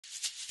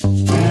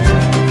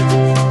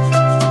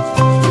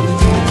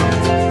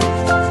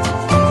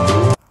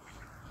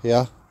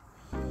Yeah.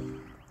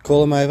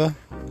 Call them over.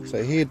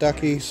 Say, here,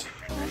 duckies.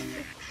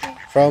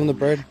 Throw them the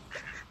bread.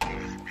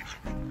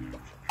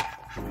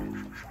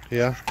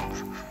 Yeah.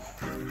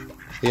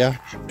 Yeah.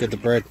 Get the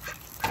bread.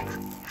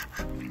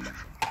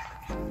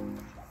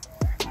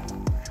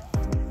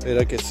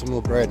 Better get some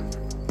more bread.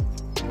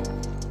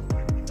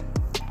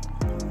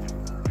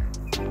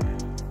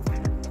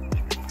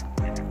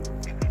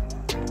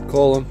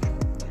 Call them.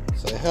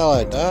 Say,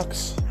 hello,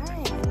 ducks.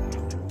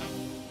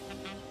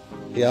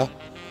 Yeah.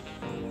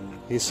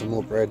 Here's some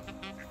more bread.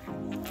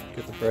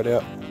 Get the bread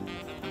out.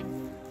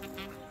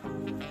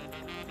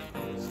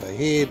 Say,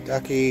 here,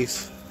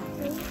 duckies.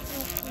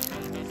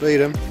 Feed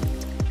them.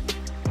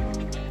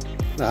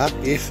 Nah,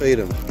 you feed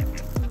them.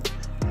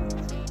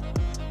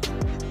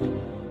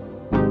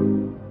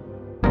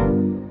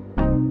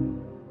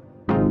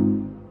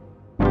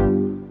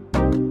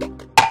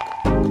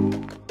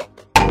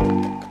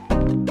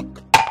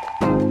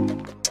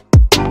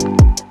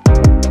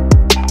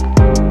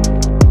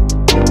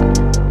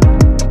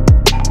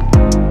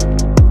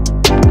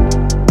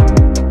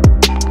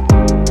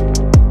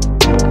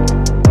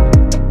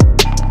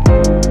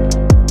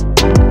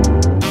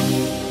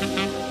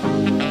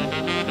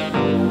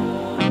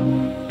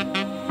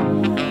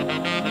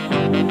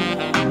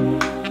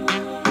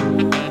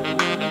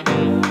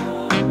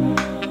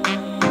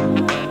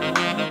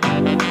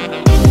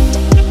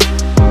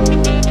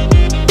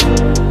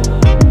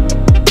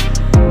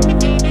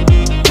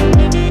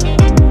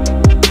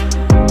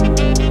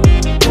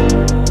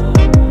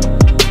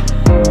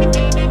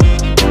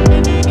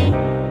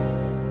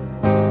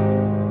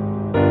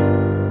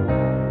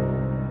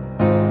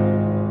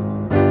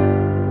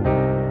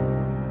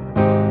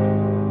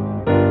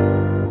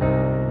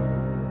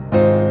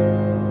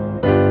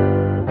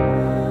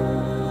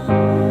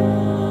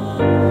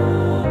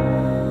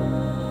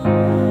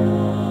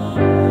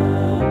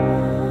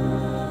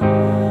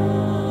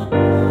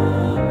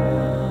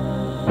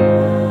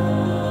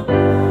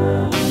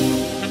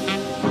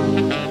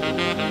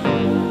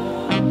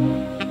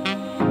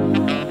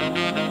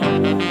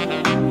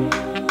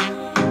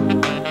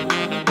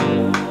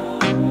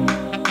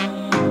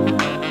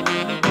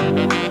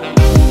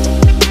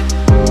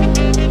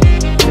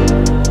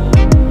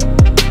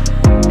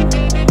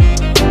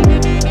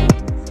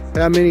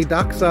 How many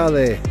ducks are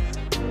there?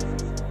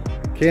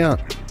 Count.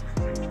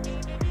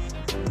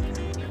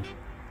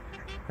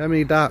 How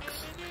many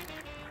ducks?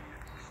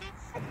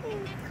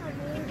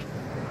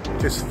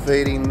 Just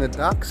feeding the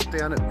ducks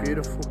down at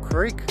Beautiful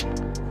Creek.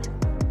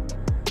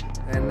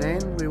 And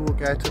then we will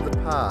go to the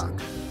park.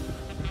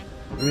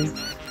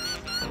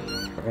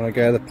 Want to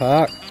go to the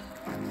park?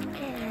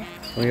 Yeah.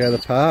 Want to go to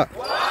the park?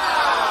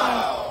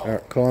 Wow!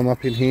 Alright, climb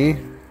up in here.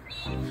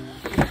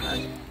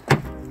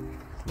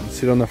 And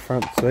sit on the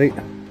front seat.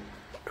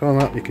 Climb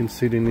up, you can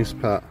sit in this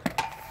part.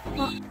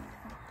 Can't.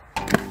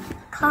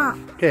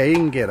 Yeah, you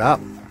can get up.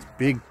 It's a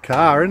big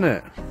car, isn't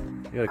it?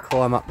 You gotta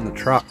climb up in the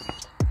truck.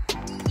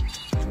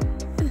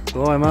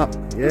 Climb up.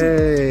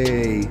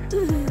 Yay!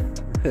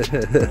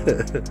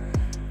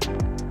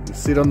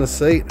 Sit on the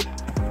seat.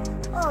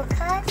 Oh,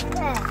 catch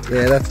that.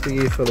 Yeah, that's for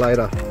you for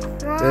later.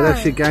 No. Yeah,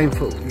 that's your game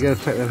for. You gotta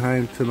take that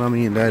home to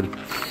Mummy and Dad.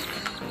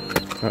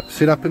 Right,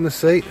 sit up in the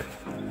seat.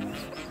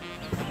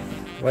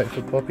 Wait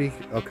for Poppy.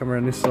 I'll come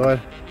around this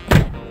side.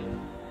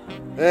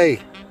 Hey!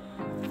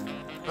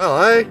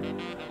 Hello!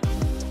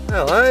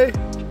 Hello!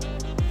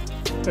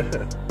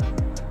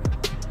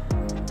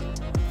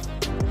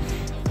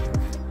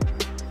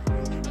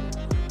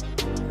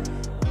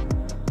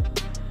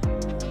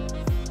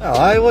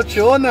 Hello, what's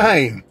your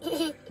name?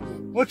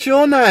 What's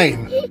your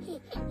name?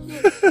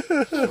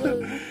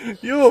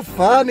 You're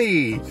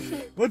funny!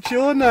 What's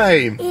your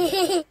name?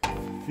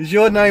 Is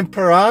your name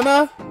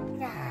Piranha?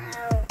 No.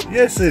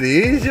 Yes it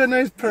is, your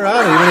name's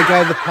Piranha. You wanna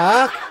go to the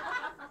park?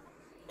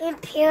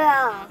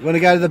 Pure. You wanna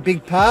go to the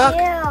big park?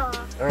 Pure.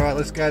 Alright,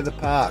 let's go to the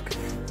park.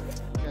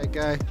 Okay,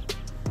 go.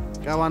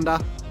 Go under.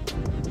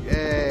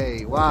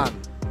 Yay,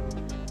 1.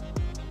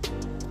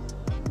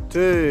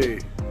 2.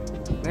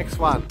 Next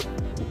one.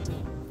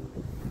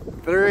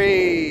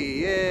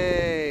 3.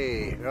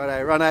 Yay.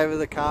 Righto, run over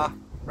the car.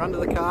 Run to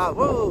the car.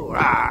 Woo!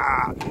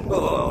 Rah!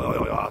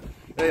 Oh,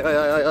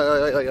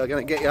 I'm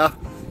gonna get ya.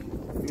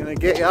 I'm gonna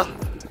get ya.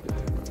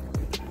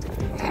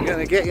 I'm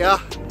gonna get ya.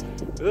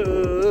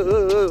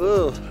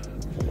 Ooh.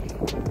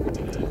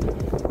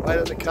 Wait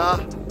at the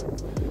car.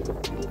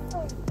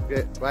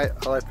 Yeah, wait,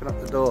 I'll open up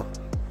the door.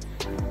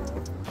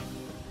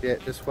 Yeah,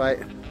 just wait.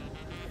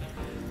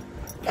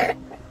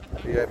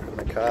 You open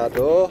the car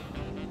door.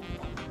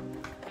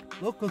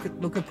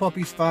 Look at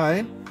Poppy's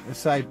phone and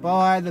say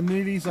bye, the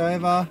movie's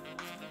over.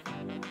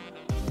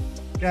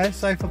 Go,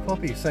 say for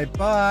Poppy, say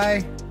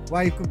bye.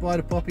 Wave goodbye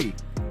to Poppy.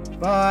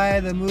 Bye,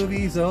 the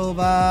movie's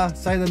over.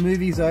 Say the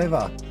movie's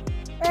over.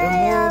 The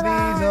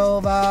movie's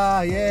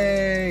over,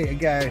 yay! And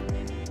go,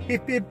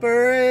 hip hip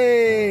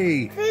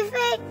hooray!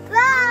 Perfect.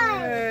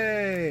 Bye.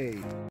 Yay!